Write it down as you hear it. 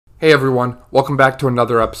Hey everyone, welcome back to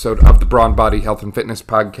another episode of the Brawn Body Health and Fitness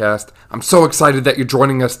Podcast. I'm so excited that you're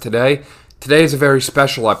joining us today. Today is a very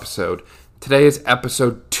special episode. Today is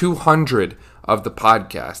episode 200 of the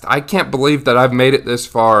podcast. I can't believe that I've made it this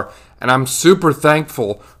far, and I'm super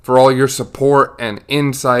thankful for all your support and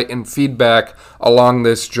insight and feedback along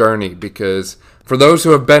this journey, because for those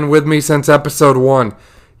who have been with me since episode 1,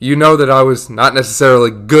 you know that I was not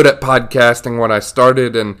necessarily good at podcasting when I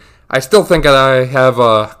started, and I still think that I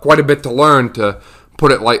have quite a bit to learn, to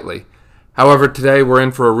put it lightly. However, today we're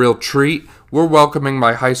in for a real treat. We're welcoming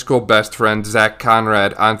my high school best friend, Zach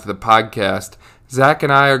Conrad, onto the podcast. Zach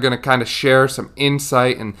and I are going to kind of share some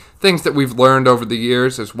insight and things that we've learned over the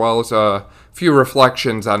years, as well as a few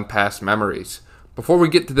reflections on past memories. Before we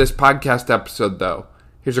get to this podcast episode, though,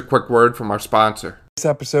 here's a quick word from our sponsor. This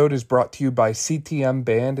episode is brought to you by CTM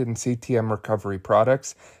Band and CTM Recovery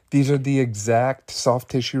Products. These are the exact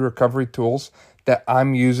soft tissue recovery tools that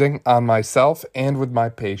I'm using on myself and with my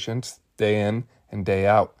patients day in and day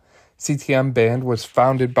out. CTM Band was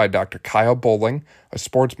founded by Dr. Kyle Bowling, a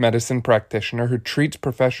sports medicine practitioner who treats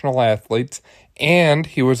professional athletes, and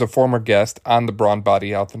he was a former guest on the Brawn Body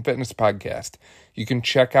Health and Fitness Podcast. You can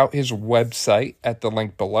check out his website at the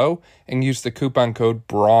link below and use the coupon code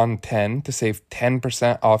BRAWN10 to save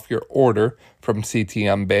 10% off your order from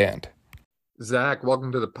CTM Band. Zach,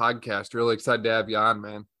 welcome to the podcast. Really excited to have you on,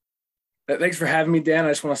 man. Thanks for having me, Dan. I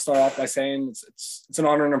just want to start off by saying it's an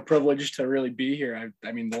honor and a privilege to really be here.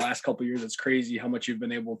 I mean, the last couple of years, it's crazy how much you've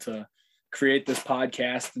been able to create this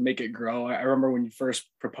podcast and make it grow. I remember when you first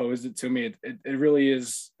proposed it to me, it really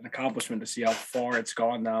is an accomplishment to see how far it's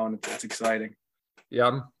gone now, and it's exciting. Yeah,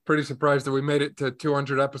 I'm pretty surprised that we made it to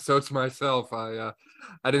 200 episodes myself. I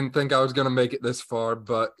didn't think I was going to make it this far,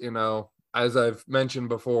 but, you know, as I've mentioned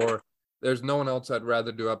before, there's no one else I'd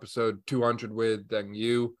rather do episode 200 with than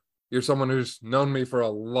you. You're someone who's known me for a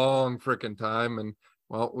long freaking time. And,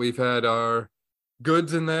 well, we've had our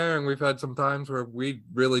goods in there, and we've had some times where we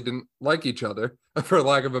really didn't like each other, for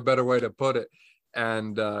lack of a better way to put it.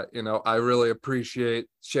 And, you know, I really appreciate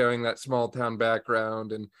sharing that small town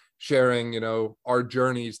background and sharing, you know, our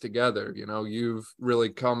journeys together. You know, you've really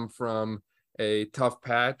come from a tough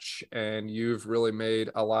patch, and you've really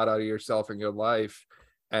made a lot out of yourself in your life.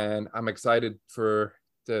 And I'm excited to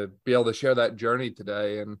be able to share that journey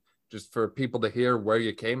today, and just for people to hear where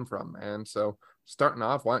you came from, man. So starting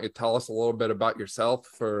off, why don't you tell us a little bit about yourself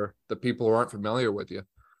for the people who aren't familiar with you?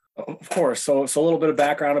 Of course. So a little bit of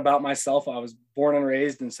background about myself. I was born and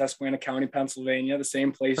raised in Susquehanna County, Pennsylvania, the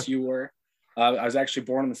same place you were. I was actually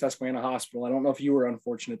born in the Susquehanna Hospital. I don't know if you were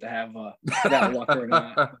unfortunate to have that luck or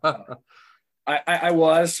not. I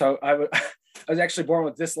was. So I was actually born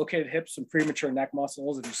with dislocated hips and premature neck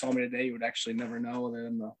muscles. If you saw me today, you would actually never know, other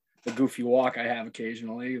than the goofy walk I have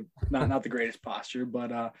occasionally. Not the greatest posture,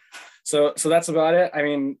 but so that's about it. I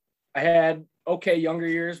mean, I had okay younger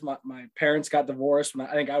years. My parents got divorced when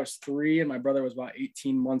I think I was 3, and my brother was about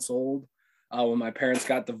 18 months old when my parents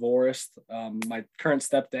got divorced. My current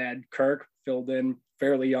stepdad, Kirk, filled in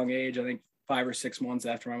fairly young age. I think 5 or 6 months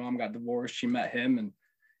after my mom got divorced, she met him, and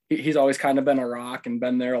he's always kind of been a rock and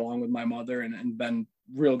been there along with my mother, and been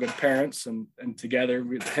real good parents. And together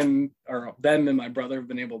with them and my brother have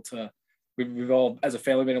been able to, we've all as a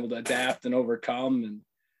family been able to adapt and overcome. And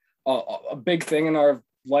a big thing in our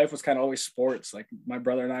life was kind of always sports. Like my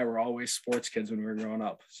brother and I were always sports kids when we were growing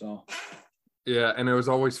up. So yeah, and it was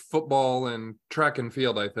always football and track and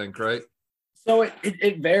field, I think, right? So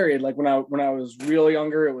it varied. Like when I was real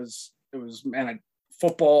younger, it was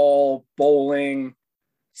football, bowling.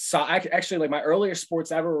 So actually, like my earliest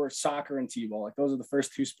sports ever were soccer and t-ball. Like those are the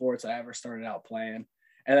first 2 sports I ever started out playing.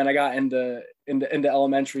 And then I got into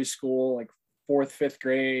elementary school, like 4th, 5th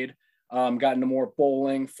grade. Got into more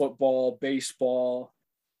bowling, football, baseball,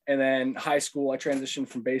 and then high school I transitioned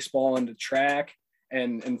from baseball into track.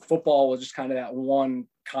 And football was just kind of that one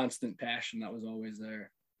constant passion that was always there.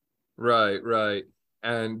 Right.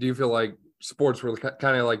 And do you feel like sports were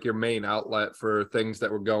kind of like your main outlet for things that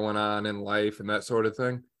were going on in life and that sort of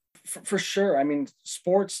thing? For sure. I mean,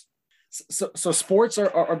 sports. So sports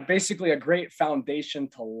are basically a great foundation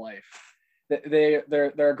to life. They're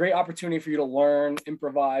a great opportunity for you to learn,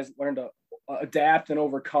 improvise, learn to adapt and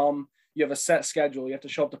overcome. You have a set schedule. You have to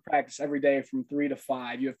show up to practice every day from 3 to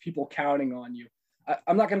 5. You have people counting on you.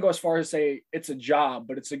 I'm not going to go as far as say it's a job,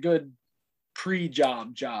 but it's a good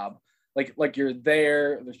pre-job job. Like you're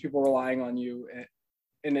there, there's people relying on you,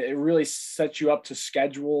 and it really sets you up to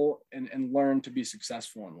schedule and learn to be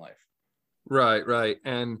successful in life. Right.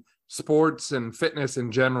 And sports and fitness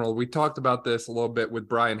in general, we talked about this a little bit with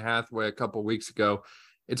Brian Hathaway a couple of weeks ago.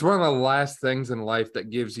 It's one of the last things in life that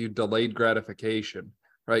gives you delayed gratification.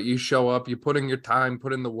 right? You show up, you put in your time,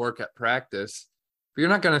 put in the work at practice, but you're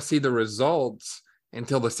not going to see the results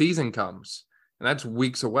until the season comes, and that's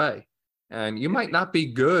weeks away. And you might not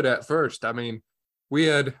be good at first. I mean, we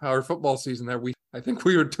had our football season there. I think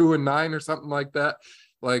we were 2-9 or something like that.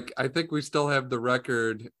 Like, I think we still have the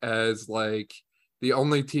record as like the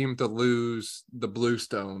only team to lose the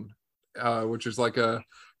Bluestone, which is like a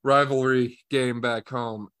rivalry game back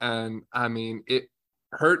home. And I mean, it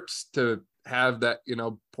hurts to have that,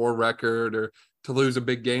 poor record or to lose a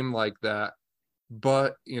big game like that.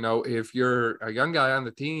 But, if you're a young guy on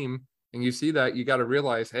the team and you see that, you got to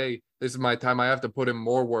realize, hey, this is my time. I have to put in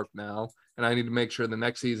more work now, and I need to make sure the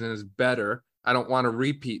next season is better. I don't want to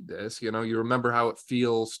repeat this. You remember how it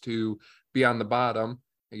feels to be on the bottom.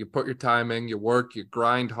 You put your time in, you work, you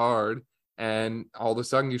grind hard, and all of a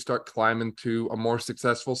sudden you start climbing to a more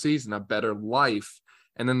successful season, a better life.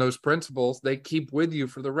 And then those principles, they keep with you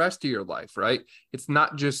for the rest of your life, right? It's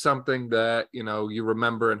not just something that, you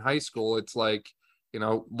remember in high school. It's like,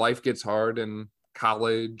 life gets hard in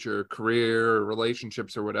college or career or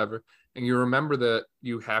relationships or whatever. And you remember that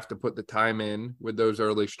you have to put the time in with those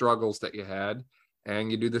early struggles that you had.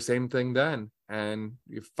 And you do the same thing then. And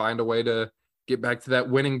you find a way to get back to that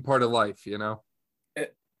winning part of life,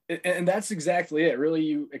 And that's exactly it.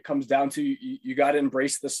 Really, it comes down to you got to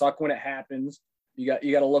embrace the suck when it happens. You got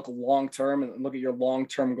to look long term and look at your long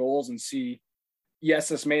term goals and see, yes,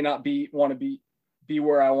 this may not be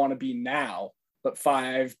where I want to be now, but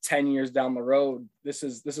 5-10 years down the road, this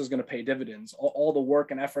is going to pay dividends. All the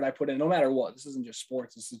work and effort I put in, no matter what. This isn't just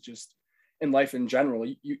sports. This is just in life in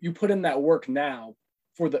general. You put in that work now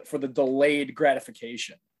for the delayed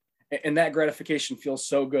gratification, and that gratification feels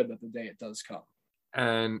so good that the day it does come.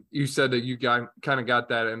 And you said that you kind of got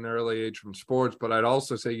that at an early age from sports, but I'd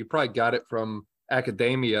also say you probably got it from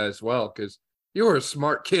academia as well, because you were a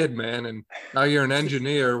smart kid, man. And now you're an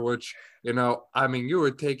engineer, which, you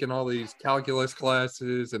were taking all these calculus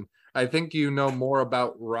classes, and I think you know more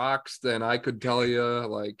about rocks than I could tell you.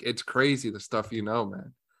 Like, it's crazy the stuff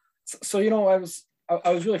man. So, I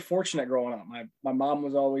was really fortunate growing up. My mom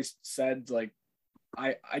was always said, like,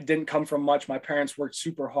 I didn't come from much. My parents worked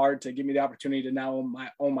super hard to give me the opportunity to now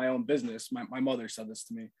own my own business. My mother said this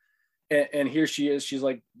to me. And here she is. She's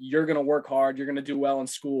like, you're going to work hard. You're going to do well in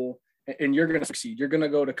school, and you're going to succeed. You're going to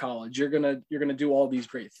go to college. You're going to do all these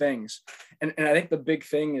great things. And I think the big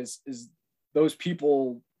thing is those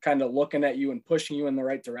people kind of looking at you and pushing you in the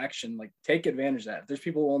right direction. Like, take advantage of that. If there's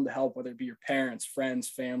people willing to help, whether it be your parents, friends,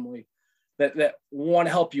 family, that want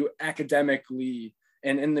to help you academically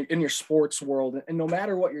and in your sports world, and no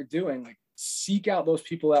matter what you're doing, like, seek out those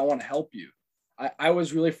people that want to help you. I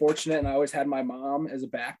was really fortunate, and I always had my mom as a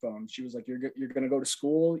backbone. She was like, you're going to go to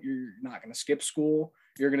school. You're not going to skip school.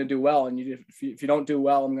 You're going to do well. And if you don't do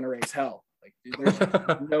well, I'm going to raise hell. Like,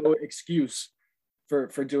 there's no excuse for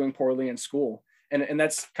doing poorly in school. And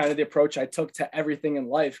that's kind of the approach I took to everything in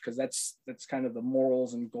life, because that's kind of the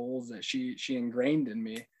morals and goals that she ingrained in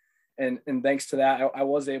me. And thanks to that, I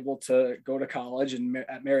was able to go to college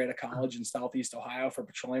at Marietta College in Southeast Ohio for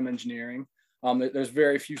petroleum engineering. There's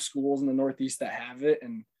very few schools in the Northeast that have it.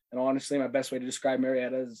 And honestly, my best way to describe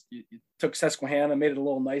Marietta is you took Susquehanna, made it a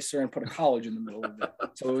little nicer, and put a college in the middle of it.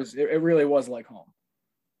 So it really was like home.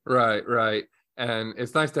 Right. And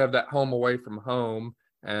it's nice to have that home away from home.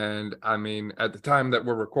 And I mean, at the time that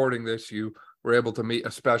we're recording this, you were able to meet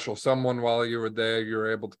a special someone while you were there. You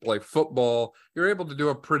were able to play football. You're able to do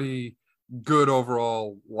a pretty good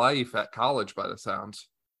overall life at college by the sounds.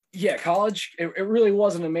 Yeah, college, it really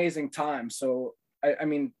was an amazing time. So, I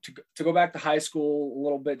mean, to go back to high school a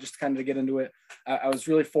little bit, just kind of to get into it, I was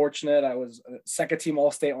really fortunate. I was a second team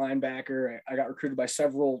All-State linebacker. I got recruited by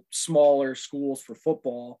several smaller schools for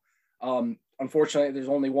football. Unfortunately, there's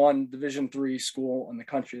only one Division III school in the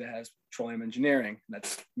country that has petroleum engineering.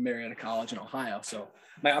 That's Marietta College in Ohio. So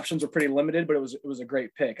my options were pretty limited, but it was a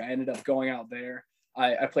great pick. I ended up going out there.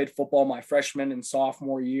 I played football my freshman and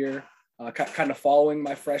sophomore year. Kind of following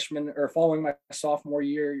my sophomore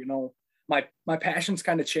year, my passions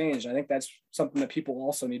kind of changed. I think that's something that people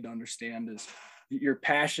also need to understand, is your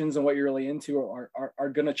passions and what you're really into are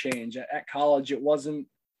going to change. At college, it wasn't,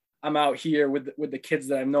 I'm out here with the kids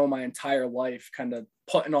that I've known my entire life, kind of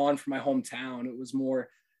putting on for my hometown. It was more,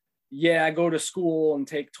 I go to school and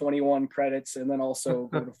take 21 credits and then also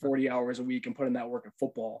go to 40 hours a week and put in that work at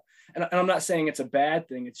football. And I'm not saying it's a bad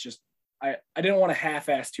thing. It's just, I didn't want to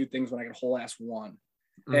half-ass two things when I could whole-ass one.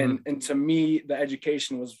 Mm-hmm. And to me, the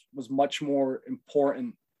education was much more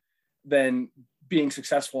important than being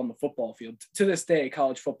successful on the football field. To this day,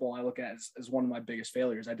 college football I look at as one of my biggest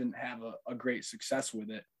failures. I didn't have a great success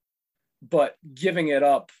with it. But giving it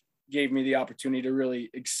up gave me the opportunity to really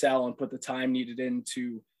excel and put the time needed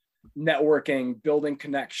into networking, building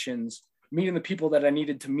connections, meeting the people that I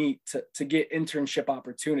needed to meet to get internship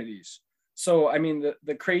opportunities. So, I mean,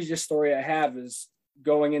 the craziest story I have is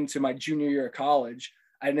going into my junior year of college.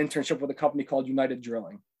 I had an internship with a company called United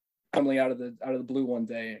Drilling, coming out of the blue one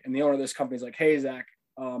day. And the owner of this company is like, "Hey, Zach,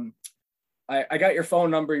 I got your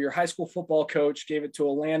phone number. Your high school football coach gave it to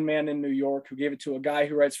a landman in New York, who gave it to a guy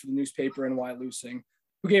who writes for the newspaper in Wyalusing,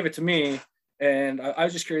 who gave it to me. And I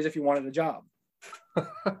was just curious if you wanted a job."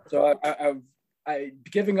 So I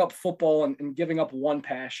giving up football and giving up one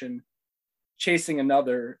passion, chasing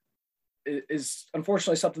another is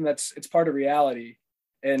unfortunately something it's part of reality.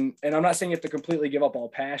 And I'm not saying you have to completely give up all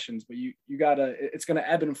passions, but you gotta, it's going to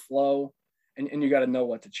ebb and flow, and you got to know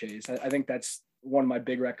what to chase. I think that's one of my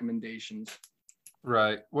big recommendations.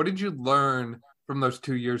 Right. What did you learn from those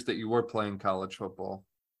 2 years that you were playing college football?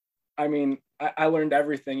 I mean, I learned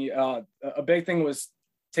everything. A big thing was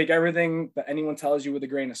take everything that anyone tells you with a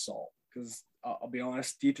grain of salt, because I'll be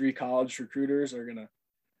honest, D3 college recruiters are going to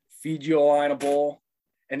feed you a line of bull,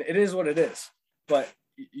 and it is what it is. But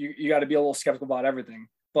you got to be a little skeptical about everything.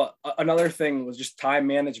 But another thing was just time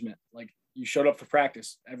management. Like, you showed up for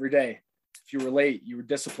practice every day. If you were late, you were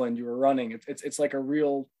disciplined, you were running. It's like a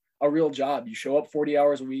real job. You show up 40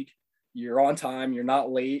 hours a week, you're on time, you're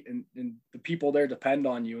not late, and the people there depend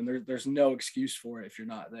on you. And there's no excuse for it if you're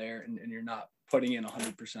not there and you're not putting in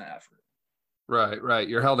 100% effort. Right.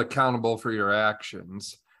 You're held accountable for your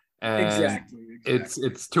actions. And exactly.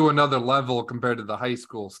 It's to another level compared to the high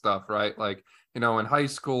school stuff, right? Like, in high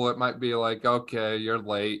school, it might be like, okay, you're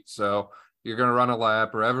late, so you're going to run a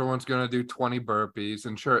lap, or everyone's going to do 20 burpees.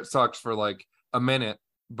 And sure, it sucks for like a minute,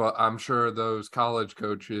 but I'm sure those college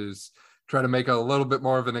coaches try to make a little bit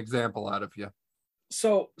more of an example out of you.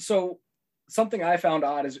 So something I found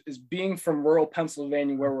odd is being from rural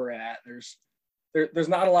Pennsylvania, where we're at, there's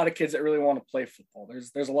not a lot of kids that really want to play football.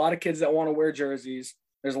 There's a lot of kids that want to wear jerseys.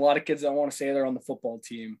 There's a lot of kids that want to say they're on the football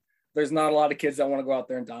team. There's not a lot of kids that want to go out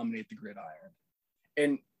there and dominate the gridiron.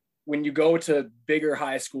 And when you go to bigger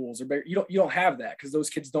high schools or bigger, you don't have that, because those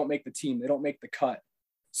kids don't make the team. They don't make the cut.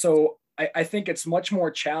 So I think it's much more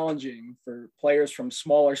challenging for players from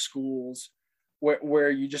smaller schools where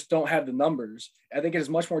you just don't have the numbers. I think it is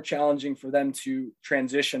much more challenging for them to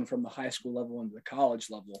transition from the high school level into the college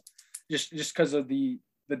level, just because of the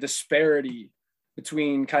disparity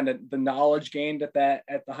between kind of the knowledge gained at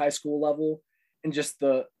the high school level and just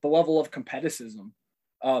the level of competitism.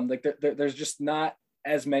 Like there's just not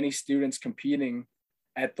as many students competing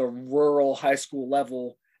at the rural high school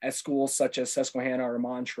level at schools such as Susquehanna or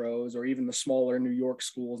Montrose, or even the smaller New York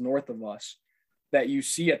schools north of us, that you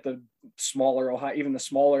see at the smaller Ohio, even the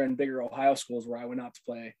smaller and bigger Ohio schools where I went out to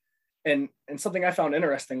play. And something I found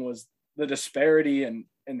interesting was the disparity in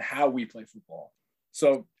how we play football.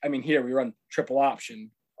 So, I mean, here we run triple option.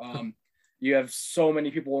 You have so many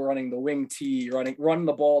people running the wing T, running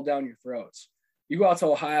the ball down your throats. You go out to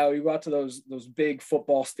Ohio, you go out to those big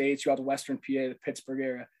football states, you go out to Western PA, the Pittsburgh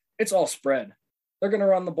area, it's all spread. They're going to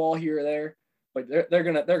run the ball here or there, but they're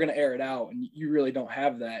going to air it out. And you really don't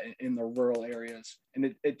have that in the rural areas.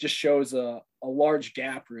 And it just shows a large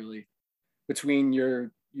gap really between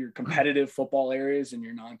your competitive football areas and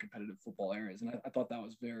your non-competitive football areas. And I thought that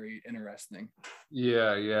was very interesting.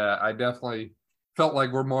 Yeah. I definitely felt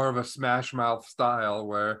like we're more of a smash mouth style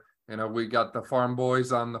where, we got the farm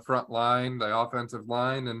boys on the front line, the offensive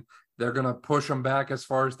line, and they're going to push them back as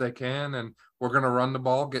far as they can. And we're going to run the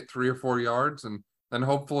ball, get 3 or 4 yards, and then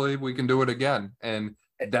hopefully we can do it again. And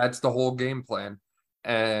that's the whole game plan.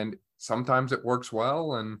 And sometimes it works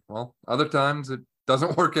well, and other times it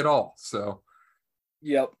doesn't work at all. So.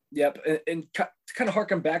 Yep. And to kind of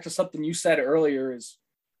harken back to something you said earlier, is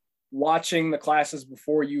watching the classes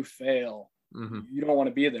before you fail. Mm-hmm. You don't want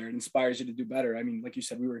to be there. It inspires you to do better. I mean, like you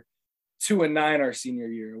said, we were 2-9 our senior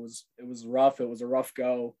year. It was rough. It was a rough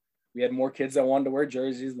go. We had more kids that wanted to wear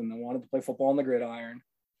jerseys than they wanted to play football on the gridiron.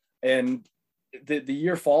 And the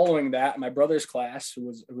year following that, my brother's class, who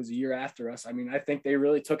was a year after us, I mean, I think they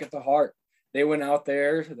really took it to heart. They went out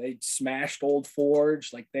there, they smashed Old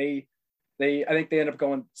Forge. Like I think they ended up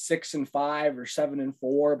going 6-5 or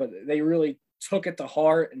 7-4, but they really took it to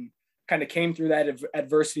heart and kind of came through that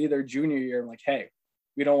adversity their junior year. I'm like, hey,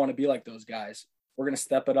 we don't want to be like those guys. We're going to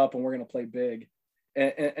step it up and we're going to play big.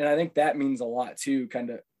 And I think that means a lot too,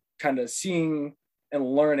 kind of seeing and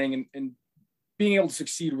learning and being able to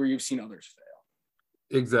succeed where you've seen others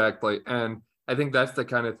fail. Exactly. And I think that's the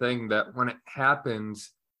kind of thing that when it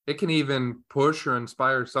happens, it can even push or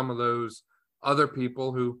inspire some of those other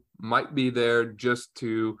people who might be there just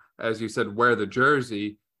to, as you said, wear the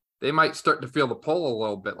jersey, they might start to feel the pull a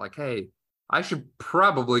little bit like, hey, I should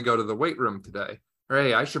probably go to the weight room today. Or,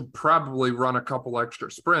 hey, I should probably run a couple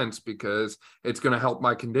extra sprints because it's going to help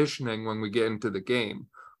my conditioning when we get into the game.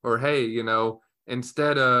 Or, hey,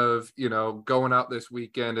 instead of, going out this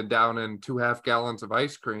weekend and downing 2.5 gallons of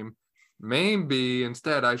ice cream, maybe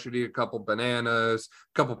instead I should eat a couple bananas,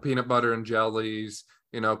 a couple peanut butter and jellies,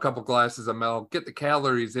 a couple glasses of milk, get the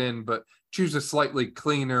calories in, but choose a slightly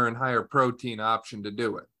cleaner and higher protein option to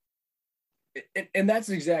do it. And that's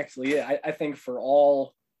exactly it. I think for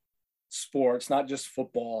all sports, not just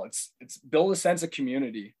football, it's build a sense of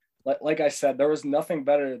community. Like I said, there was nothing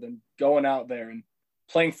better than going out there and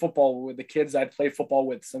playing football with the kids I'd played football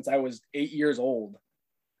with since I was 8 years old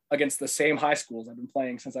against the same high schools I've been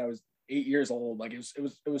playing since I was 8 years old. Like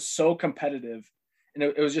it was so competitive, and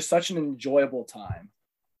it was just such an enjoyable time.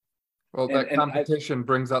 Well, that competition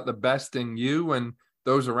brings out the best in you and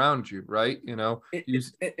those around you, right?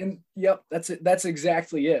 Yep, that's it. That's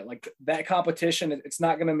exactly it. Like that competition, it's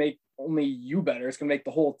not going to make only you better. It's going to make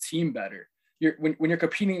the whole team better. When you're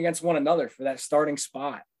competing against one another for that starting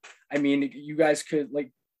spot. I mean, you guys could,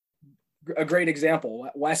 like, a great example.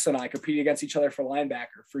 Wes and I competed against each other for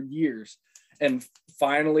linebacker for years. And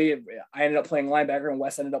finally, I ended up playing linebacker and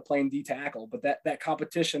Wes ended up playing D tackle. But that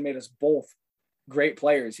competition made us both great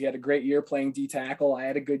players. He had a great year playing D tackle. I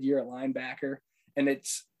had a good year at linebacker. And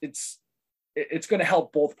it's going to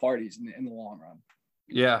help both parties in the long run.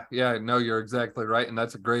 Yeah. No, you're exactly right. And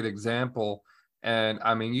that's a great example. And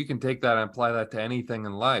I mean, you can take that and apply that to anything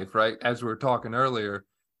in life, right? As we were talking earlier,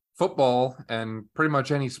 football and pretty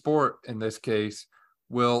much any sport in this case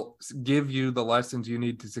will give you the lessons you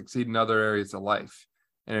need to succeed in other areas of life.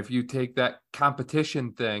 And if you take that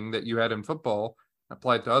competition thing that you had in football,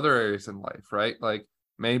 apply it to other areas in life, right? Like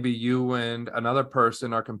maybe you and another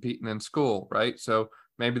person are competing in school, right? So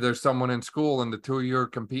maybe there's someone in school and the two of you are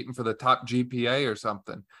competing for the top GPA or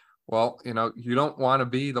something. Well, you don't want to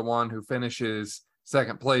be the one who finishes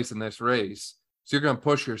second place in this race. So you're going to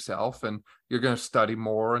push yourself and you're going to study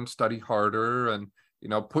more and study harder and,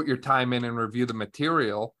 put your time in and review the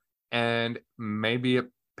material. And maybe it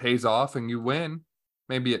pays off and you win.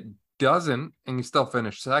 Maybe it doesn't and you still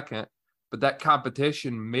finish second. But that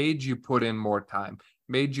competition made you put in more time,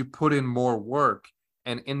 made you put in more work.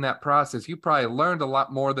 And in that process, you probably learned a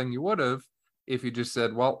lot more than you would have if you just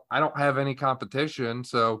said, well, I don't have any competition,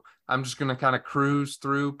 so I'm just going to kind of cruise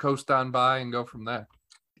through, coast on by and go from there.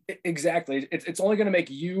 Exactly. It's only going to make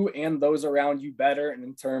you and those around you better, and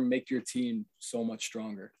in turn make your team so much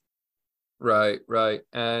stronger. Right.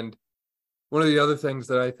 And one of the other things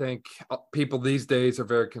that I think people these days are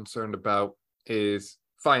very concerned about is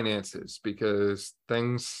finances, because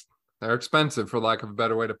they're expensive, for lack of a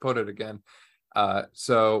better way to put it again.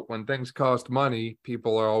 So when things cost money,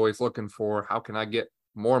 people are always looking for, how can I get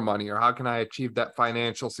more money, or how can I achieve that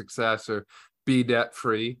financial success or be debt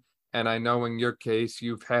free? And I know in your case,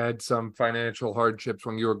 you've had some financial hardships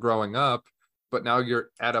when you were growing up, but now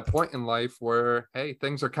you're at a point in life where, hey,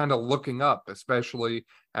 things are kind of looking up, especially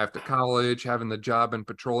after college, having the job in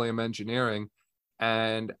petroleum engineering.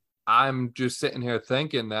 And I'm just sitting here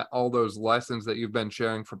thinking that all those lessons that you've been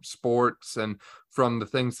sharing from sports and from the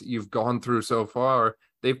things that you've gone through so far,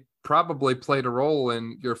 they've probably played a role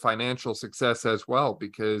in your financial success as well.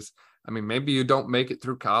 Because, I mean, maybe you don't make it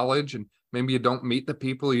through college and maybe you don't meet the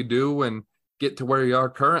people you do and get to where you are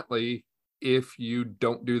currently if you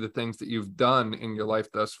don't do the things that you've done in your life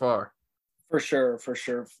thus far. For sure.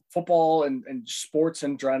 Football and sports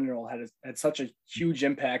in general had such a huge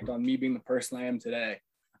impact on me being the person I am today.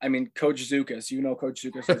 I mean, Coach Zukas, Coach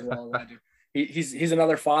Zukas as well as I do. He's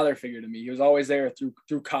another father figure to me. He was always there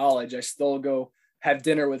through college. I still go have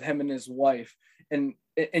dinner with him and his wife. And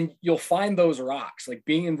you'll find those rocks, like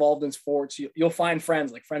being involved in sports. You'll find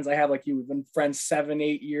friends I have like you. We've been friends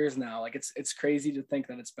 7-8 years now. Like it's crazy to think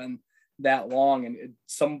that it's been that long, and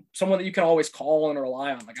someone that you can always call and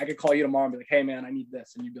rely on. Like I could call you tomorrow and be like, hey man, I need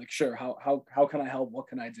this. And you'd be like, sure. How can I help? What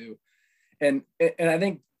can I do? And I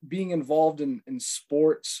think being involved in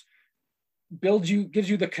sports gives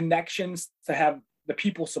you the connections to have the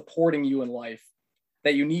people supporting you in life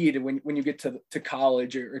that you need when you get to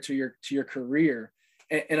college or to your career.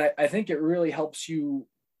 And I think it really helps you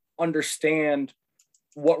understand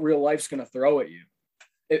what real life's going to throw at you.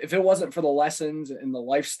 If it wasn't for the lessons and the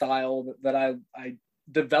lifestyle that I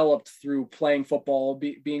developed through playing football,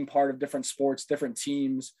 being part of different sports, different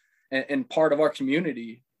teams, and part of our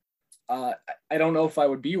community, I don't know if I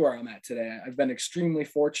would be where I'm at today. I've been extremely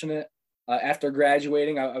fortunate. After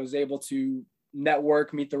graduating, I was able to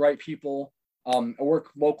network, meet the right people, I work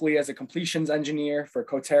locally as a completions engineer for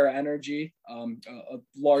Coterra Energy, a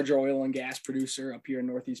large oil and gas producer up here in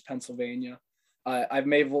Northeast Pennsylvania. I've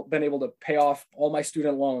been able to pay off all my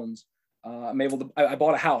student loans. I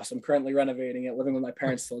bought a house. I'm currently renovating it, living with my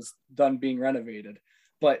parents till it's done being renovated.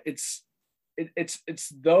 But it's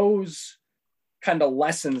those kind of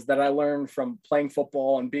lessons that I learned from playing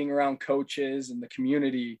football and being around coaches and the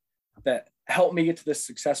community that helped me get to this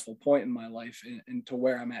successful point in my life and to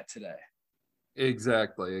where I'm at today.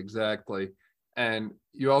 Exactly. And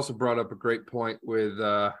you also brought up a great point with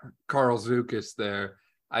Carl Zukas there.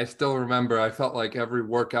 I still remember I felt like every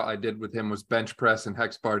workout I did with him was bench press and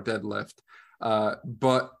hex bar deadlift.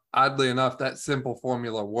 But oddly enough, that simple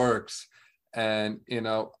formula works. And,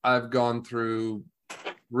 I've gone through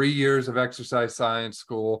 3 years of exercise science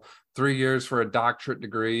school, 3 years for a doctorate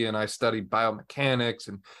degree, and I studied biomechanics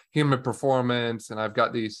and human performance. And I've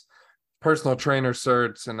got these personal trainer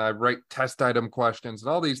certs, and I write test item questions and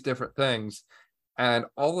all these different things. And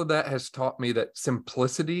all of that has taught me that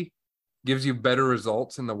simplicity gives you better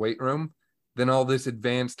results in the weight room than all this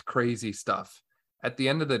advanced crazy stuff. At the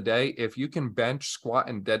end of the day, if you can bench, squat,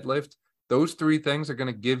 and deadlift, those 3 things are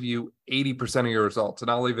going to give you 80% of your results. And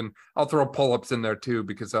I'll throw pull-ups in there too,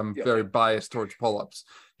 because I'm very biased towards pull-ups.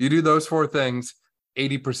 You do those 4 things,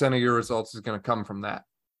 80% of your results is going to come from that.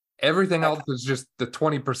 Everything else is just the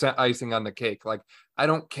 20% icing on the cake. Like, I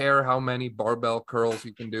don't care how many barbell curls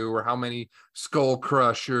you can do, or how many skull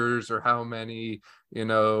crushers, or how many,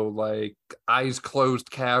 like eyes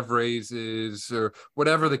closed calf raises, or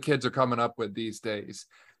whatever the kids are coming up with these days.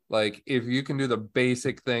 Like, if you can do the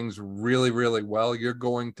basic things really, really well, you're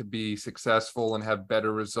going to be successful and have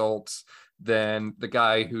better results than the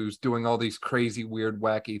guy who's doing all these crazy, weird,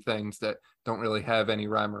 wacky things that don't really have any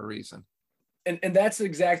rhyme or reason. And that's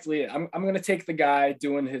exactly it. I'm going to take the guy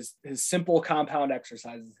doing his simple compound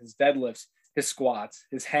exercises, his deadlifts, his squats,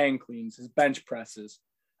 his hang cleans, his bench presses,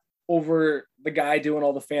 over the guy doing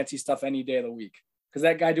all the fancy stuff any day of the week. Because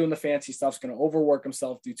that guy doing the fancy stuff is going to overwork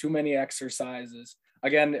himself, do too many exercises.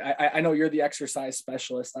 Again, I know you're the exercise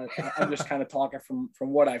specialist. I'm just kind of talking from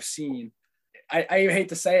what I've seen. I hate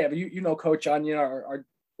to say it, but Coach Onion, our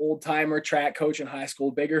old timer track coach in high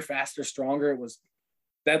school, bigger, faster, stronger. It was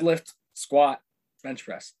deadlift, squat, bench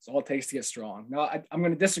press. It's all it takes to get strong. Now, I'm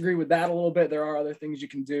going to disagree with that a little bit. There are other things you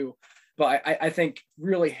can do, but I think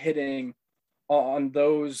really hitting on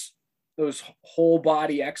those whole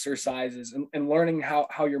body exercises and learning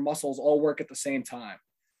how your muscles all work at the same time.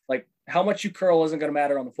 Like, how much you curl isn't going to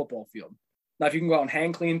matter on the football field. Now, if you can go out and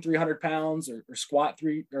hang clean 300 pounds or squat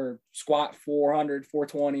 400,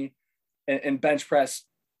 420 and bench press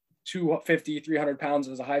 250, 300 pounds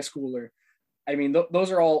as a high schooler, I mean,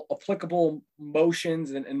 those are all applicable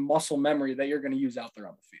motions and muscle memory that you're going to use out there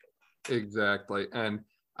on the field. Exactly. And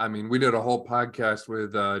I mean, we did a whole podcast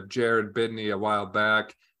with Jared Bidney a while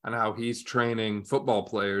back on how he's training football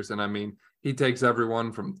players. And I mean, he takes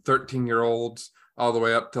everyone from 13-year-olds all the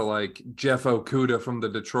way up to like Jeff Okudah from the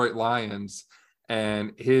Detroit Lions.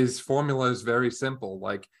 And his formula is very simple.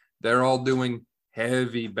 Like, they're all doing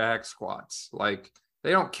heavy back squats. Like,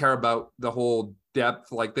 they don't care about the whole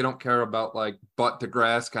depth. Like, they don't care about like butt to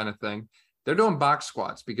grass kind of thing. They're doing box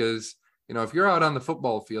squats because, if you're out on the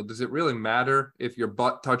football field, does it really matter if your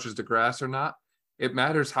butt touches the grass or not? It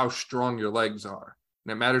matters how strong your legs are,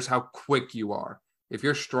 and it matters how quick you are. If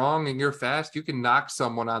you're strong and you're fast, you can knock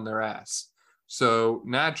someone on their ass. So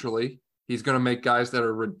naturally, he's going to make guys that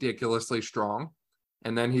are ridiculously strong,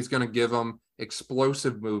 and then he's going to give them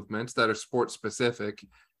explosive movements that are sport specific.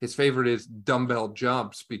 His favorite is dumbbell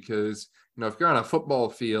jumps because, if you're on a football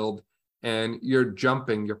field and you're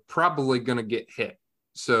jumping, you're probably going to get hit.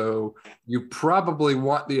 So you probably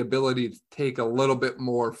want the ability to take a little bit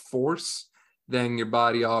more force than your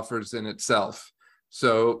body offers in itself.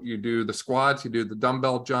 So you do the squats, you do the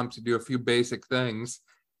dumbbell jumps, you do a few basic things,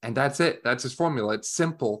 and that's it. That's his formula. It's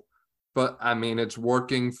simple, but I mean, it's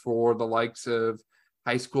working for the likes of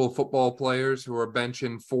high school football players who are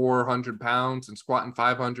benching 400 pounds and squatting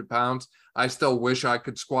 500 pounds. I still wish I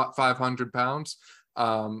could squat 500 pounds.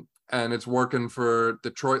 And it's working for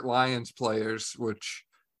Detroit Lions players, which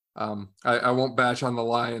I won't bash on the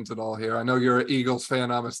Lions at all here. I know you're an Eagles fan.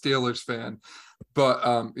 I'm a Steelers fan.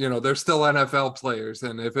 But, they're still NFL players.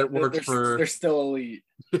 And if it works they're still elite.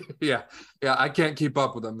 Yeah, I can't keep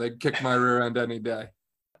up with them. They'd kick my rear end any day.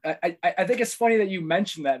 I think it's funny that you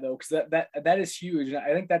mentioned that, though, because that is huge. And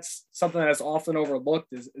I think that's something that is often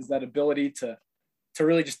overlooked is that ability to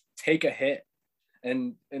really just take a hit.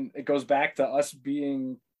 And it goes back to us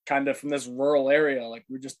being kind of from this rural area. Like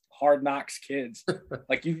we're just hard knocks kids.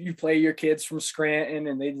 Like you play your kids from Scranton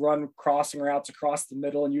and they'd run crossing routes across the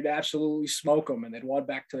middle and you'd absolutely smoke them and they'd walk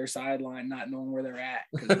back to their sideline not knowing where they're at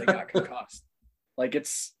because they got concussed. Like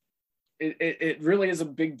it really is a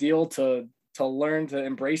big deal to learn to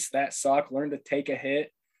embrace that suck, learn to take a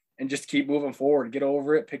hit and just keep moving forward, get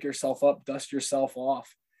over it, pick yourself up, dust yourself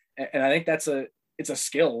off. And I think it's a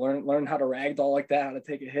skill. Learn how to ragdoll like that, how to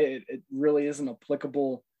take a hit. It really is an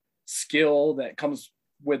applicable skill that comes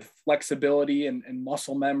with flexibility and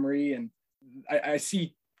muscle memory. And I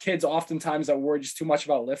see kids oftentimes that worry just too much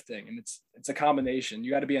about lifting, and it's a combination.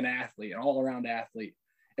 You got to be an athlete, an all-around athlete.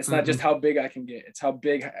 It's not just how big I can get, it's how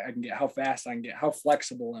big I can get, how fast I can get, how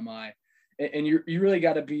flexible am I. And you really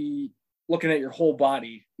got to be looking at your whole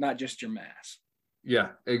body, not just your mass. Yeah,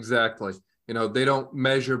 exactly. They don't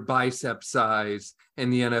measure bicep size in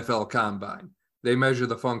the NFL combine. They measure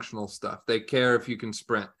the functional stuff. They care if you can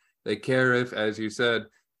sprint. They care if, as you said,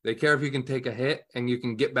 they care if you can take a hit and you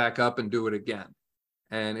can get back up and do it again.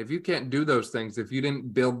 And if you can't do those things, if you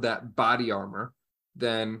didn't build that body armor,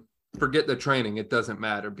 then forget the training. It doesn't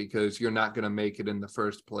matter because you're not going to make it in the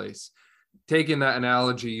first place. Taking that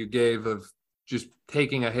analogy you gave of just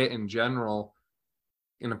taking a hit in general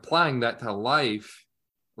and applying that to life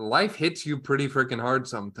hits you pretty freaking hard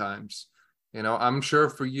sometimes. I'm sure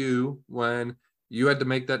for you, when you had to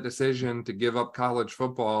make that decision to give up college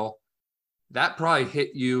football, that probably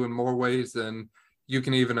hit you in more ways than you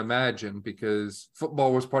can even imagine, because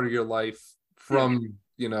football was part of your life from,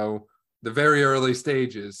 the very early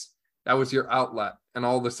stages. That was your outlet. And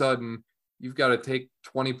all of a sudden you've got to take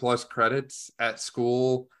 20 plus credits at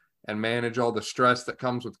school and manage all the stress that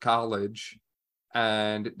comes with college.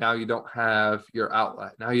 And now you don't have your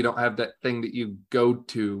outlet. Now you don't have that thing that you go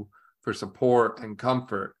to for support and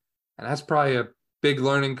comfort. And that's probably a big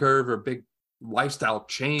learning curve or big lifestyle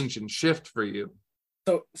change and shift for you.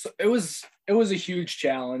 So it was a huge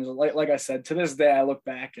challenge. Like I said, to this day, I look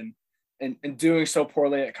back and doing so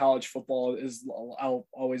poorly at college football is, I'll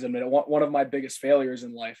always admit it, one of my biggest failures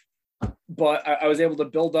in life. But I was able to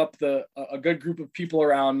build up a good group of people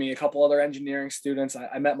around me, a couple other engineering students.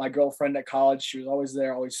 I met my girlfriend at college. She was always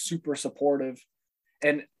there, always super supportive.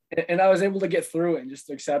 And I was able to get through it and just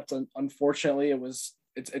accept. Unfortunately,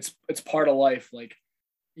 it's part of life. Like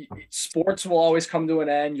sports will always come to an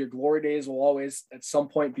end. Your glory days will always at some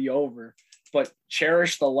point be over, but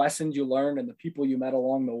cherish the lessons you learned and the people you met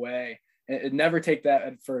along the way. And never take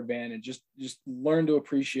that for advantage. Just learn to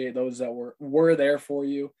appreciate those that were there for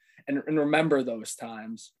you. And remember those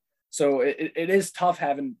times. So it is tough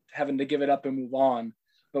having to give it up and move on.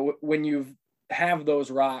 But when you have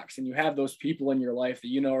those rocks and you have those people in your life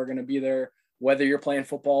that are going to be there, whether you're playing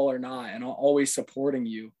football or not, and always supporting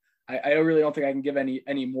you, I really don't think I can give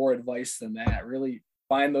any more advice than that. Really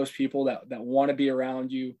find those people that want to be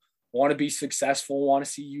around you, want to be successful, want to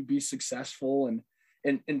see you be successful, and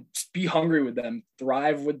be hungry with them,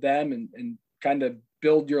 thrive with them, and kind of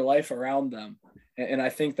build your life around them. And I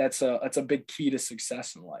think that's a big key to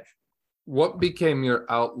success in life. What became your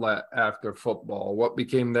outlet after football? What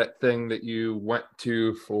became that thing that you went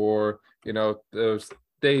to for, those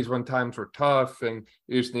days when times were tough and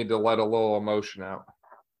you just need to let a little emotion out?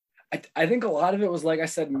 I think a lot of it was, like I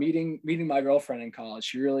said, meeting my girlfriend in college.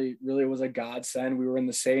 She really, really was a godsend. We were in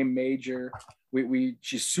the same major.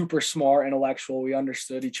 She's super smart, intellectual. We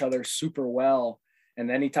understood each other super well. And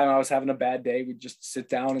anytime I was having a bad day, we'd just sit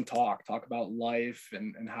down and talk about life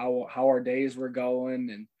and how our days were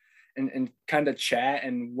going and kind of chat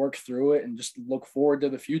and work through it and just look forward to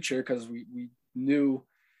the future, because we knew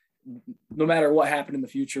no matter what happened in the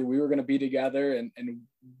future, we were going to be together, and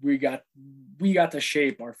we got to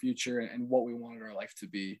shape our future and what we wanted our life to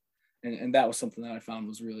be. And that was something that I found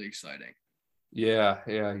was really exciting. Yeah.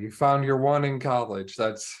 You found your one in college.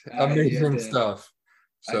 That's amazing stuff.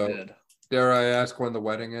 So dare I ask when the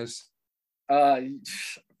wedding is?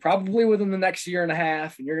 Probably within the next year and a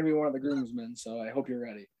half, and you're going to be one of the groomsmen. So I hope you're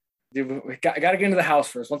ready. Dude, we got to get into the house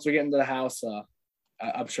first. Once we get into the house,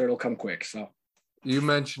 I'm sure it'll come quick. So you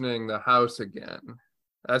mentioning the house again,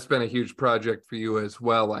 that's been a huge project for you as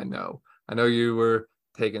well. I know you were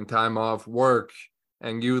taking time off work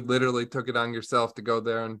and you literally took it on yourself to go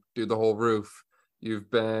there and do the whole roof. You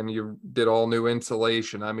did all new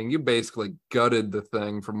insulation. I mean, you basically gutted the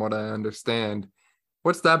thing from what I understand.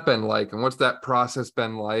 What's that been like? And what's that process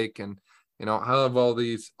been like? And, how have all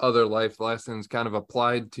these other life lessons kind of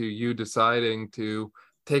applied to you deciding to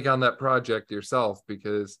take on that project yourself?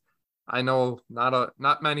 Because I know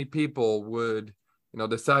not many people would,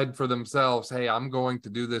 decide for themselves, hey, I'm going to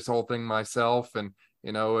do this whole thing myself. And,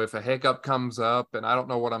 if a hiccup comes up and I don't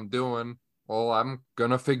know what I'm doing, Well, I'm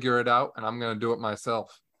gonna figure it out and I'm gonna do it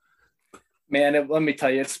myself. Man, let me tell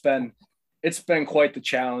you, it's been quite the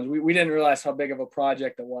challenge. We didn't realize how big of a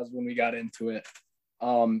project it was when we got into it.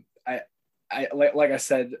 Like I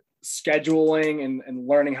said, scheduling and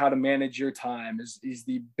learning how to manage your time is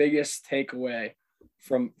the biggest takeaway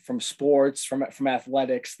from sports, from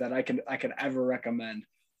athletics that I could ever recommend.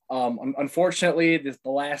 Unfortunately, the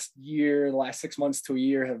last year, the last 6 months to a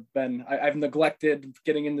year I've neglected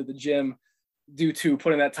getting into the gym due to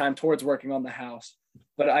putting that time towards working on the house.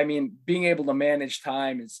 But I mean, being able to manage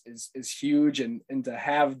time is huge, and to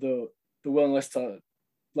have the willingness to,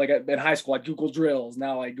 like in high school, I Google drills.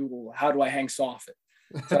 Now I Google how do I hang soffit.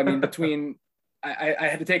 So I mean, between I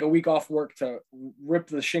had to take a week off work to rip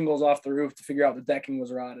the shingles off the roof to figure out the decking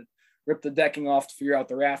was rotted, rip the decking off to figure out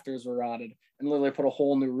the rafters were rotted, and literally put a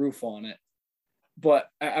whole new roof on it. But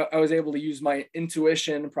I was able to use my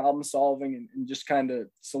intuition, problem solving, and just kind of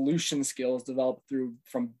solution skills developed through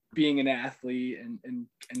from being an athlete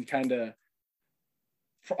and kind of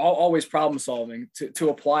always problem solving to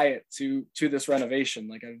apply it to this renovation.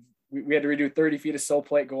 Like we had to redo 30 feet of sill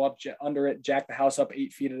plate, go up under it, jack the house up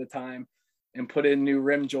 8 feet at a time, and put in new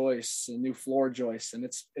rim joists and new floor joists. And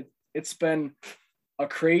it's been a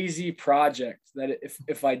crazy project that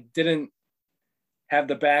if I didn't have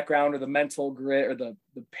the background or the mental grit or the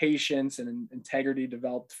patience and integrity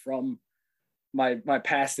developed from my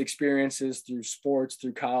past experiences through sports,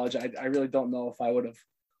 through college, I really don't know if I would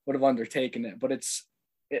have undertaken it. But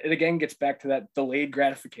it again gets back to that delayed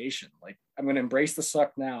gratification. Like, I'm going to embrace the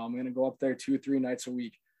suck now. I'm going to go up there 2 or 3 nights a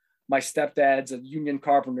week. My stepdad's a union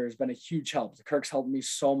carpenter, has been a huge help. The Kirk's helped me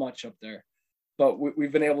so much up there, but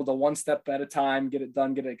we've been able to one step at a time, get it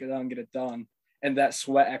done, get it done. And that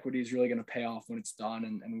sweat equity is really going to pay off when it's done.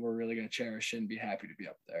 And we're really going to cherish it and be happy to be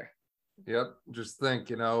up there. Yep. Just think,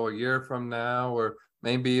 a year from now, or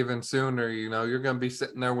maybe even sooner, you're going to be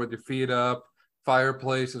sitting there with your feet up,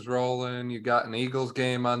 fireplace is rolling, you got an Eagles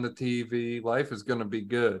game on the TV. Life is going to be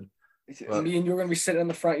good. But me and you're going to be sitting in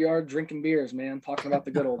the front yard drinking beers, man, talking about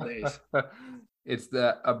the good old days. It's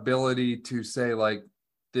that ability to say, like,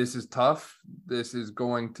 this is tough. This is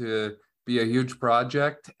going to be a huge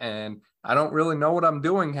project. And I don't really know what I'm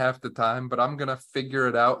doing half the time, but I'm going to figure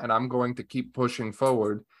it out and I'm going to keep pushing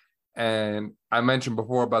forward. And I mentioned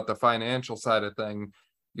before about the financial side of thing.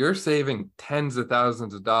 You're saving tens of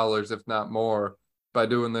thousands of dollars, if not more, by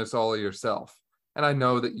doing this all yourself. And I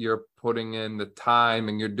know that you're putting in the time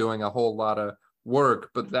and you're doing a whole lot of work,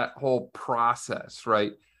 but that whole process,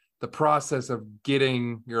 right? The process of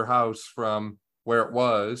getting your house from where it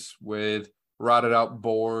was with rotted out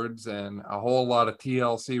boards and a whole lot of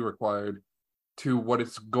TLC required to what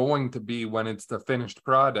it's going to be when it's the finished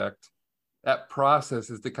product. That process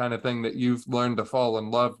is the kind of thing that you've learned to fall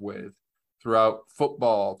in love with throughout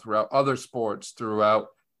football, throughout other sports, throughout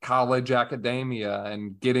college academia,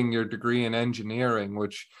 and getting your degree in engineering,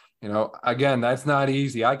 which, again, that's not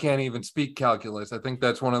easy. I can't even speak calculus. I think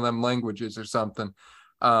that's one of them languages or something.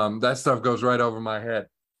 That stuff goes right over my head.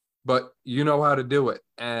 But you know how to do it.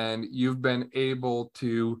 And you've been able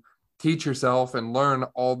to teach yourself and learn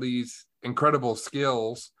all these incredible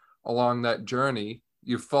skills along that journey.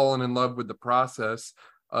 You've fallen in love with the process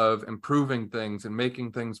of improving things and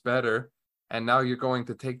making things better. And now you're going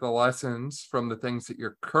to take the lessons from the things that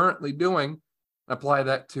you're currently doing, apply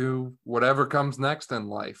that to whatever comes next in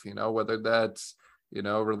life, whether that's,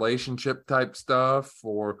 relationship type stuff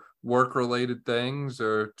or work related things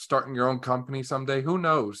or starting your own company someday. Who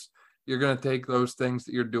knows? You're going to take those things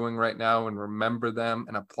that you're doing right now and remember them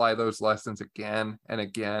and apply those lessons again and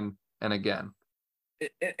again and again.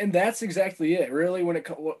 And that's exactly it. Really,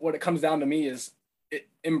 what it comes down to me is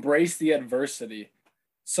embrace the adversity.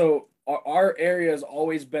 So our area has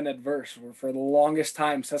always been adverse. For the longest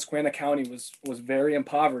time, Susquehanna County was very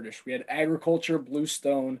impoverished. We had agriculture,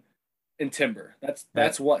 bluestone, and timber.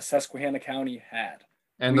 That's what Susquehanna County had.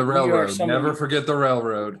 And the railroad. Never forget the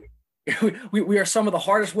railroad. We are some of the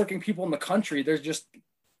hardest working people in the country.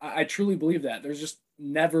 I truly believe that. There's just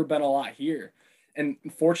never been a lot here. And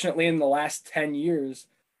fortunately, in the last 10 years,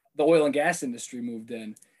 the oil and gas industry moved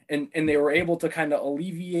in, and they were able to kind of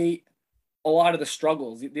alleviate a lot of the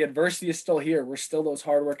struggles. The adversity is still here. We're still those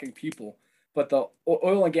hardworking people. But the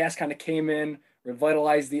oil and gas kind of came in,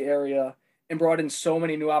 revitalized the area, and brought in so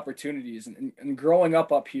many new opportunities. And growing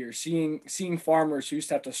up here, seeing farmers who used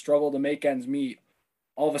to have to struggle to make ends meet,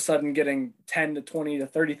 all of a sudden getting $10 to $20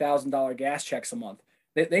 to $30,000 gas checks a month.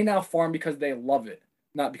 They now farm because they love it,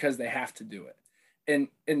 not because they have to do it.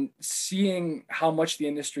 And seeing how much the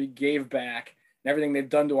industry gave back and everything they've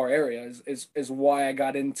done to our area is why I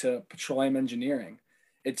got into petroleum engineering.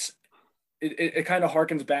 It's it kind of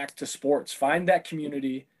harkens back to sports. Find that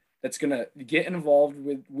community that's going to get involved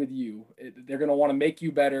with you. They're going to want to make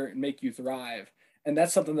you better and make you thrive. And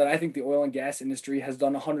that's something that I think the oil and gas industry has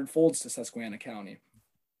done 100 folds to Susquehanna County.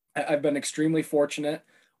 I've been extremely fortunate.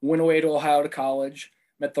 Went away to Ohio to college,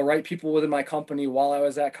 met the right people within my company while I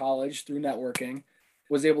was at college through networking,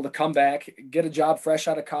 was able to come back, get a job fresh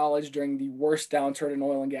out of college during the worst downturn in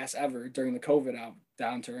oil and gas ever, during the COVID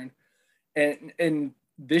downturn. And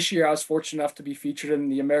this year I was fortunate enough to be featured in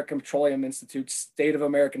the American Petroleum Institute's State of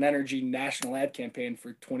American Energy national ad campaign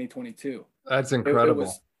for 2022. That's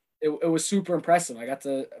incredible. It was super impressive. I got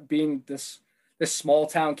to, being this small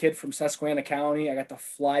town kid from Susquehanna County, I got to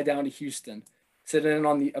fly down to Houston, sit in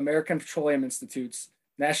on the American Petroleum Institute's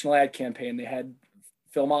national ad campaign. They had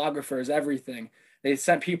filmographers, everything. They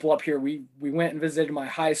sent people up here. We went and visited my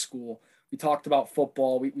high school. We talked about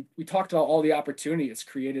football. We talked about all the opportunity it's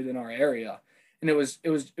created in our area. And it was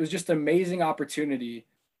just an amazing opportunity.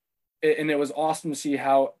 And it was awesome to see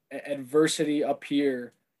how adversity up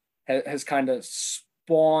here has kind of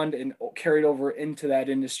spawned and carried over into that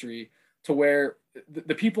industry, to where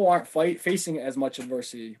the people aren't facing as much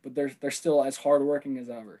adversity, but they're still as hardworking as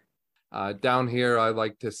ever. Down here, I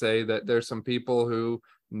like to say that there's some people who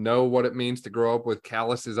know what it means to grow up with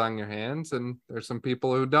calluses on your hands, and there's some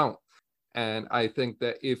people who don't. And I think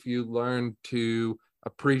that if you learn to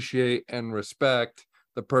appreciate and respect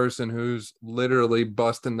the person who's literally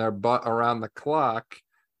busting their butt around the clock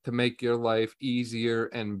to make your life easier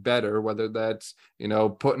and better, whether that's,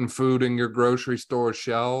 putting food in your grocery store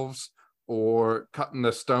shelves, or cutting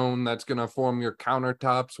the stone that's going to form your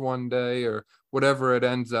countertops one day, or whatever it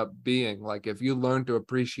ends up being. Like, if you learn to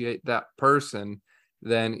appreciate that person,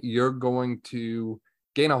 then you're going to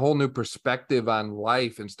gain a whole new perspective on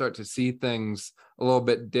life and start to see things a little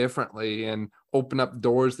bit differently and open up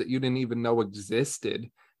doors that you didn't even know existed.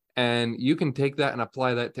 And you can take that and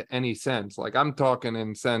apply that to any sense. Like, I'm talking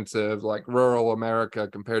in sense of like rural America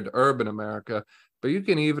compared to urban America, but you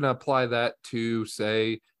can even apply that to,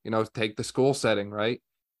 say, take the school setting, right?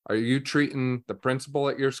 Are you treating the principal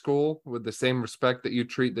at your school with the same respect that you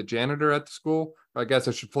treat the janitor at the school? Or I guess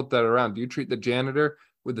I should flip that around. Do you treat the janitor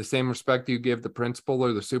with the same respect you give the principal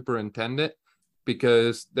or the superintendent?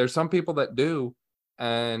 Because there's some people that do,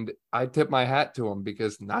 and I tip my hat to them,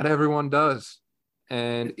 because not everyone does.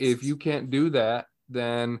 And if you can't do that,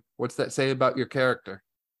 then what's that say about your character?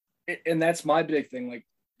 And that's my big thing. Like,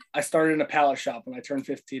 I started in a pallet shop when I turned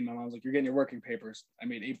 15. My mom was like, "You're getting your working papers." I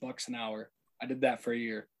made $8 an hour. I did that for a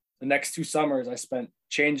year. The next 2 summers, I spent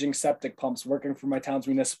changing septic pumps, working for my town's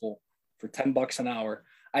municipal for $10 an hour.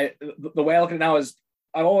 The way I look at it now is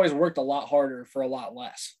I've always worked a lot harder for a lot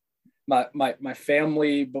less. My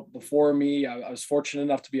family, before me, I was fortunate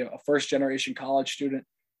enough to be a first generation college student.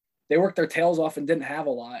 They worked their tails off and didn't have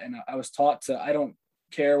a lot. And I was taught to, I don't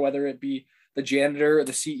care whether it be the janitor or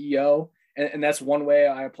the CEO. And that's one way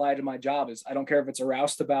I apply to my job, is I don't care if it's a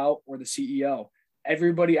roustabout or the CEO.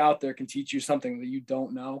 Everybody out there can teach you something that you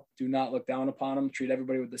don't know. Do not look down upon them. Treat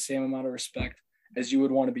everybody with the same amount of respect as you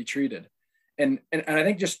would want to be treated. And I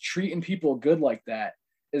think just treating people good like that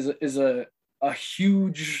is a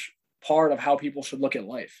huge part of how people should look at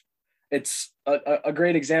life. It's a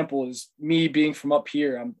great example is me being from up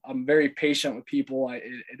here. I'm very patient with people.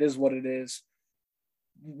 It is what it is.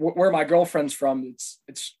 Where my girlfriend's from,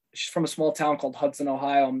 she's from a small town called Hudson,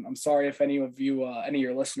 Ohio. I'm sorry if any of you, any of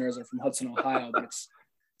your listeners are from Hudson, Ohio, but it's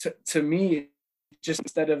to me, just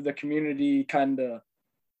instead of the community kind of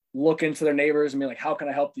look into their neighbors and be like, how can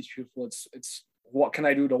I help these people? It's what can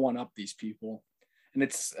I do to one up these people? And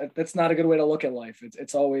that's not a good way to look at life.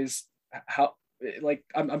 It's always how, like,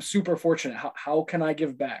 I'm super fortunate. How can I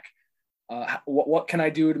give back? What can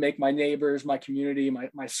I do to make my neighbors, my community,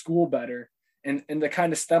 my school better? And to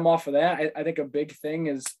kind of stem off of that, I think a big thing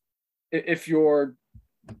is if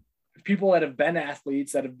people that have been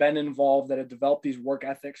athletes, that have been involved, that have developed these work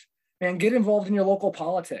ethics, man, get involved in your local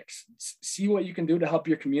politics. See what you can do to help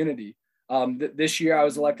your community. This year, I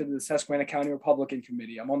was elected to the Susquehanna County Republican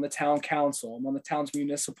Committee. I'm on the town council. I'm on the town's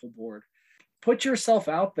municipal board. Put yourself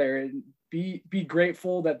out there and be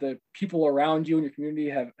grateful that the people around you and your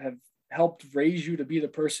community have helped raise you to be the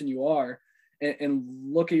person you are.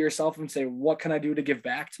 And look at yourself and say, what can I do to give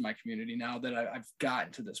back to my community now that I've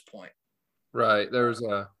gotten to this point? Right. There's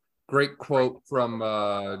a great quote from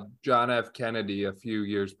John F. Kennedy a few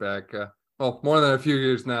years back. Well, more than a few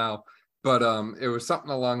years now. But it was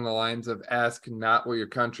something along the lines of, ask not what your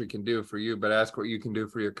country can do for you, but ask what you can do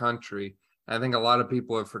for your country. And I think a lot of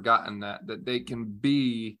people have forgotten that they can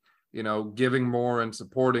be, giving more and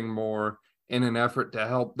supporting more in an effort to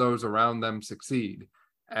help those around them succeed.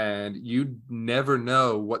 and you never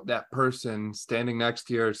know what that person standing next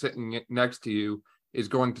to you or sitting next to you is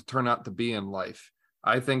going to turn out to be in life.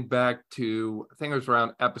 I think back to, I think it was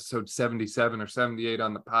around episode 77 or 78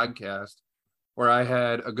 on the podcast, where I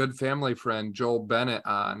had a good family friend, Joel Bennett,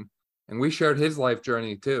 on, and we shared his life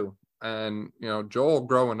journey too. And, Joel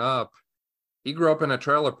growing up, he grew up in a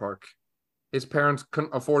trailer park. His parents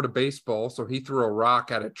couldn't afford a baseball, so he threw a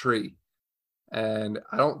rock at a tree. And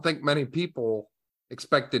I don't think many people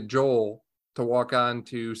expected Joel to walk on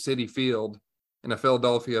to Citi Field in a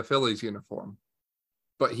Philadelphia Phillies uniform,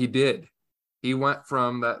 but he did. He went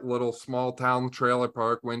from that little small town trailer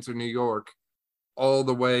park, Windsor, New York, all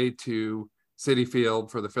the way to Citi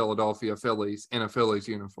Field for the Philadelphia Phillies in a Phillies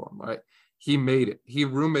uniform, right? He made it. He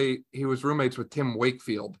was roommates with Tim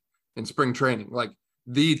Wakefield in spring training, like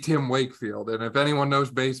the Tim Wakefield. And if anyone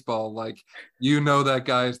knows baseball, that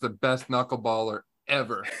guy is the best knuckleballer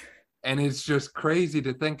ever. And it's just crazy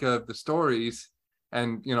to think of the stories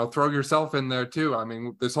and, throw yourself in there too. I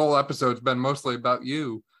mean, this whole episode's been mostly about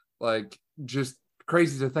you, just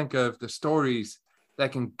crazy to think of the stories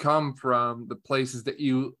that can come from the places that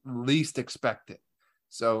you least expect it.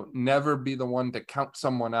 So never be the one to count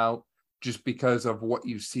someone out just because of what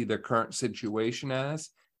you see their current situation as.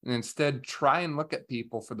 And instead try and look at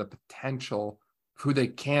people for the potential of who they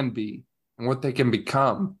can be and what they can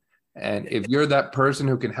become. And if you're that person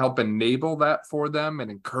who can help enable that for them and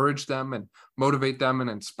encourage them and motivate them and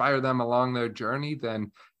inspire them along their journey,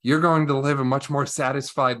 then you're going to live a much more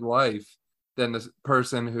satisfied life than the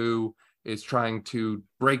person who is trying to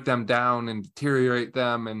break them down and deteriorate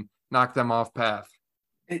them and knock them off path.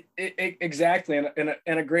 Exactly. And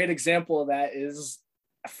a great example of that is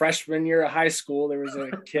a freshman year of high school. There was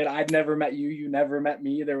a kid, I'd never met you, you never met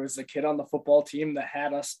me. There was a kid on the football team that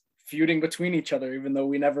had us feuding between each other, even though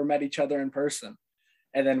we never met each other in person.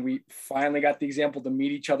 And then we finally got the example to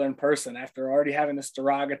meet each other in person after already having this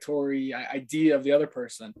derogatory idea of the other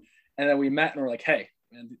person. And then we met and we're like, hey,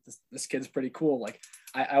 man, this kid's pretty cool. Like,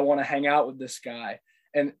 I want to hang out with this guy.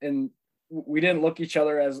 And we didn't look at each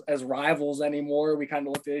other as rivals anymore. We kind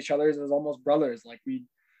of looked at each other as almost brothers. Like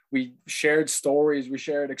we shared stories, we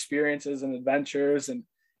shared experiences and adventures, and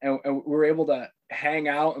we were able to hang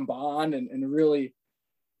out and bond and really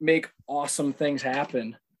make awesome things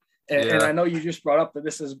happen. And I know you just brought up that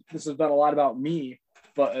this has been a lot about me,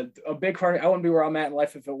 but a big part, I wouldn't be where I'm at in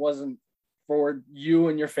life if it wasn't for you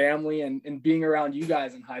and your family and being around you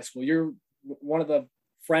guys in high school. You're one of the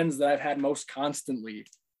friends that I've had most constantly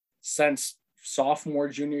since sophomore,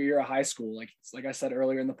 junior year of high school. Like I said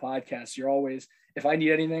earlier in the podcast, you're always, if I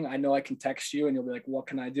need anything, I know I can text you and you'll be like, what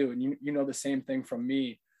can I do? And you know the same thing from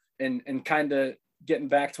me. And kind of getting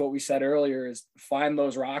back to what we said earlier is find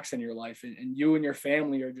those rocks in your life, and you and your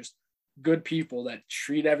family are just good people that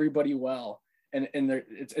treat everybody well. And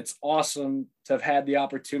it's awesome to have had the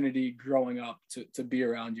opportunity growing up to be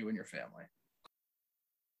around you and your family.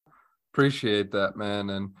 Appreciate that,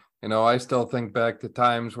 man. And, I still think back to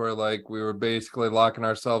times where we were basically locking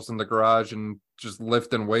ourselves in the garage and just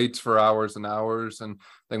lifting weights for hours and hours. And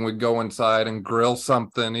then we'd go inside and grill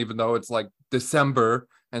something, even though it's December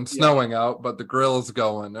and snowing out, but the grill is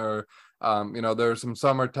going. Or, there were some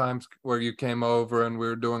summer times where you came over and we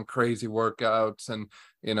were doing crazy workouts, and,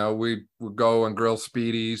 we would go and grill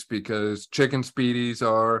Speedies because chicken Speedies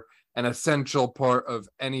are an essential part of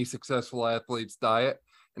any successful athlete's diet.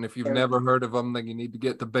 And if you've never heard of them, then you need to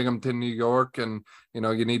get to Binghamton, New York, and,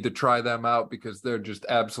 you need to try them out because they're just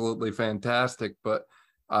absolutely fantastic. But,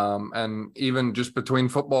 and even just between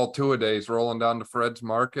football two-a-days, rolling down to Fred's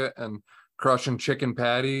Market and crushing chicken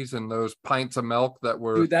patties and those pints of milk that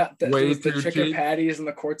were way too the chicken cheap. Patties and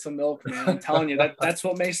the quarts of milk, man. I'm telling you, that's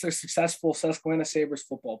what makes a successful Susquehanna Sabres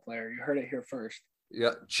football player. You heard it here first.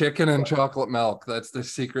 Yeah, chicken and chocolate milk. That's the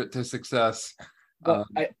secret to success. But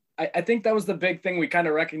I think that was the big thing. We kind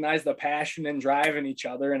of recognized the passion and drive in each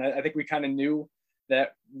other. And I think we kind of knew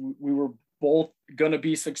that we were both going to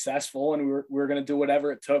be successful, and we were going to do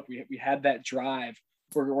whatever it took. We had that drive.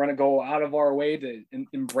 We're going to go out of our way to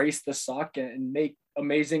embrace the suck and make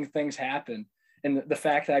amazing things happen. And the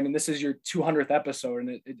fact that, this is your 200th episode,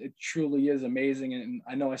 and it truly is amazing. And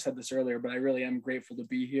I know I said this earlier, but I really am grateful to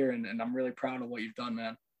be here, and I'm really proud of what you've done,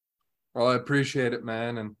 man. Well, I appreciate it,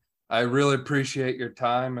 man. And I really appreciate your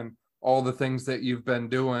time and all the things that you've been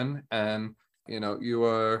doing. And, you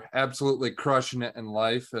are absolutely crushing it in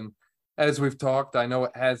life. And as we've talked, I know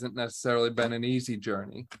it hasn't necessarily been an easy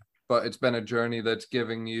journey, but it's been a journey that's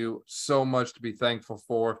giving you so much to be thankful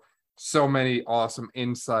for, so many awesome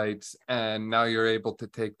insights. And now you're able to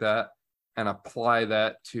take that and apply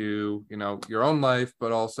that to, your own life,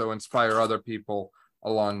 but also inspire other people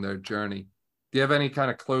along their journey. Do you have any kind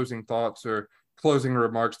of closing thoughts or closing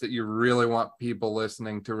remarks that you really want people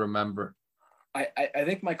listening to remember? I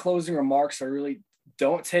think my closing remarks are really,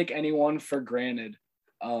 don't take anyone for granted.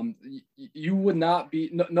 You would not be,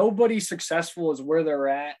 nobody successful is where they're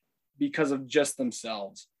at because of just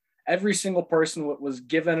themselves. Every single person was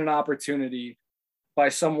given an opportunity by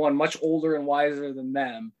someone much older and wiser than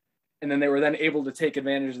them. And then they were then able to take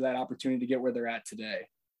advantage of that opportunity to get where they're at today.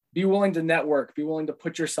 Be willing to network, be willing to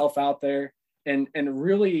put yourself out there and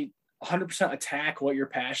really 100% attack what you're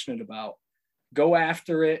passionate about. Go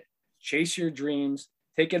after it, chase your dreams,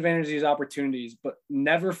 take advantage of these opportunities, but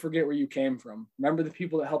never forget where you came from. Remember the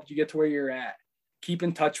people that helped you get to where you're at. Keep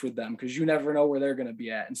in touch with them because you never know where they're going to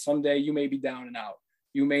be at. And someday you may be down and out.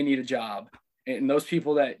 You may need a job. And those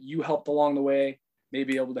people that you helped along the way may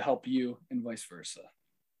be able to help you and vice versa.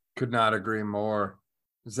 Could not agree more.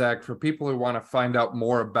 Zach, for people who want to find out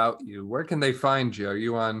more about you, where can they find you? Are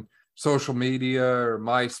you on social media or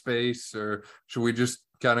MySpace, or should we just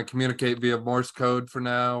kind of communicate via Morse code for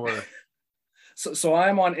now? Or So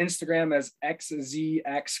I'm on Instagram as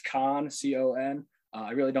XZXCon, CON.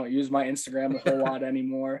 I really don't use my Instagram a whole lot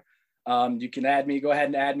anymore. You can add me. Go ahead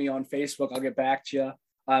and add me on Facebook. I'll get back to you.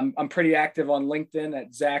 I'm pretty active on LinkedIn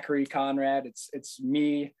at Zachary Conrad. It's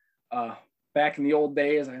me. Back in the old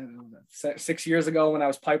days, 6 years ago when I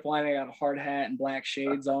was pipelining, I got a hard hat and black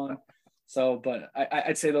shades on. So, but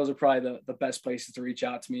I'd say those are probably the best places to reach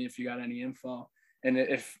out to me if you got any info. And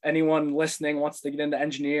if anyone listening wants to get into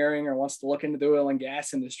engineering or wants to look into the oil and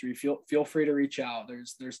gas industry, feel free to reach out.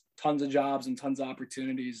 There's tons of jobs and tons of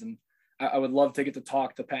opportunities. And I would love to get to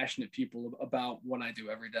talk to passionate people about what I do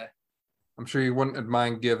every day. I'm sure you wouldn't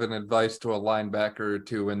mind giving advice to a linebacker or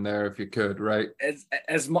two in there if you could, right?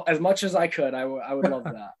 As much as I could, I would love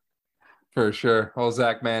that. For sure. Well,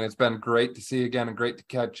 Zach, man, it's been great to see you again and great to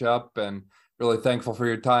catch up, and really thankful for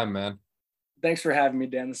your time, man. Thanks for having me,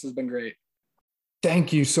 Dan. This has been great.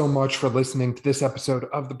 Thank you so much for listening to this episode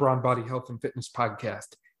of the Brawn Body Health and Fitness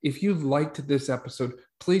Podcast. If you liked this episode,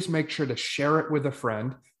 please make sure to share it with a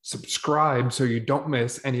friend, subscribe so you don't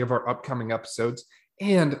miss any of our upcoming episodes,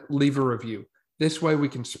 and leave a review. This way we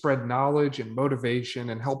can spread knowledge and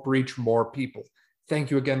motivation and help reach more people.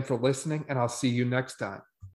 Thank you again for listening, and I'll see you next time.